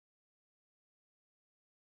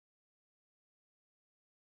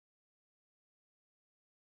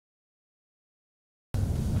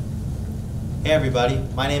Hey everybody,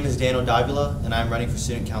 my name is Daniel Davila and I'm running for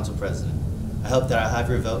Student Council President. I hope that I'll have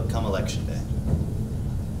your vote come Election Day.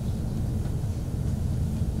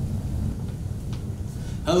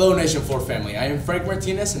 Hello Nation 4 family, I am Frank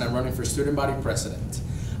Martinez and I'm running for Student Body President.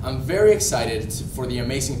 I'm very excited for the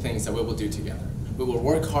amazing things that we will do together. We will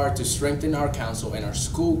work hard to strengthen our council and our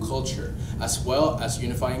school culture, as well as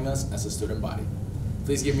unifying us as a student body.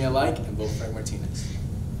 Please give me a like and vote Frank Martinez.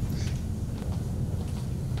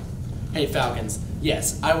 Hey Falcons,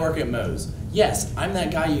 yes, I work at Moe's. Yes, I'm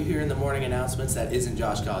that guy you hear in the morning announcements that isn't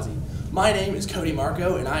Josh Causey. My name is Cody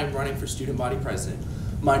Marco and I am running for Student Body President.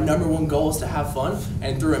 My #1 goal is to have fun,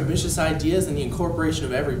 and through ambitious ideas and the incorporation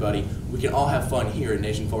of everybody, we can all have fun here at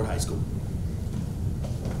Nation Ford High School.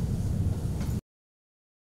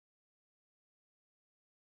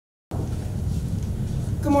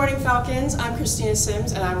 Good morning, Falcons. I'm Christina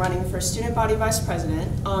Sims, and I'm running for Student Body Vice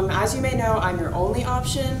President. As you may know, I'm your only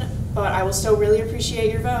option, but I will still really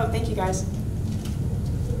appreciate your vote. Thank you, guys.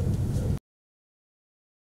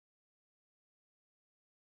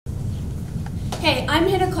 Hey, I'm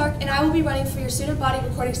Hannah Clark, and I will be running for your Student Body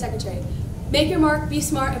Recording Secretary. Make your mark, be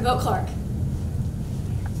smart, and vote Clark.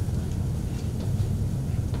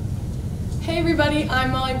 Hey everybody,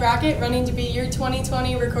 I'm Molly Brackett, running to be your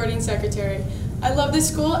 2020 Recording Secretary. I love this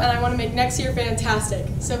school and I want to make next year fantastic,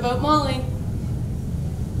 so vote Molly.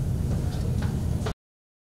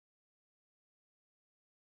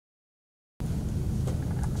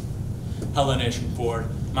 Hello Nation 4,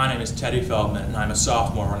 my name is Teddy Feldman and I'm a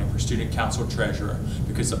sophomore running for Student Council Treasurer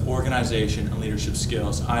because the organization and leadership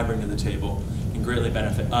skills I bring to the table can greatly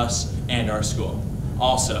benefit us and our school.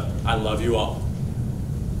 Also, I love you all.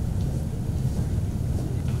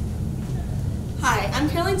 Hi, I'm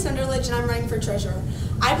Caroline Sunderledge and I'm running for Treasurer.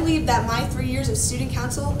 I believe that my 3 years of student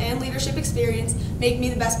council and leadership experience make me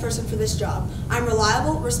the best person for this job. I'm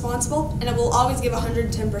reliable, responsible, and I will always give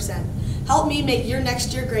 110%. Help me make your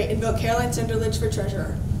next year great and vote Caroline Sunderledge for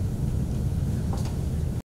Treasurer.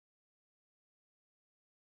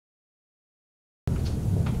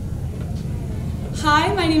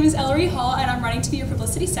 Hi, my name is Ellery Hall and I'm running to be your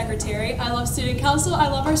Publicity Secretary. I love Student Council, I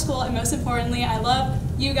love our school, and most importantly, I love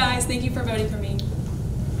you guys. Thank you for voting for me.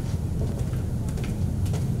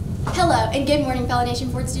 Hello, and good morning, fellow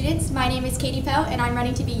Nation Ford students. My name is Katie Poe, and I'm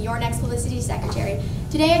running to be your next Publicity Secretary.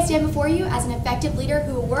 Today, I stand before you as an effective leader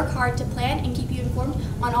who will work hard to plan and keep you informed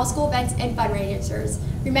on all school events and fundraisers.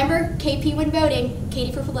 Remember, KP when voting,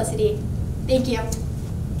 Katie for Publicity. Thank you.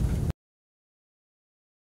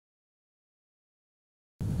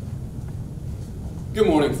 Good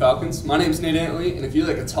morning, Falcons. My name is Nate Antley, and if you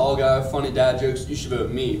like a tall guy with funny dad jokes, you should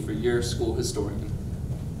vote me for your school historian.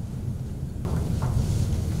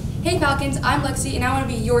 Hey Falcons, I'm Lexi and I want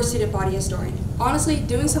to be your student body historian. Honestly,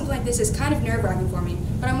 doing something like this is kind of nerve-wracking for me,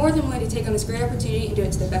 but I'm more than willing to take on this great opportunity and do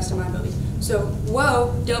it to the best of my ability. So,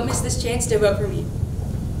 whoa, don't miss this chance to vote for me.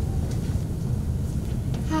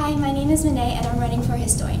 Hi, my name is Renee and I'm running for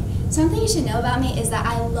historian. Something you should know about me is that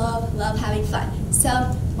I love having fun. So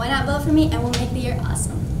why not vote for me and we'll make the year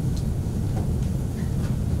awesome.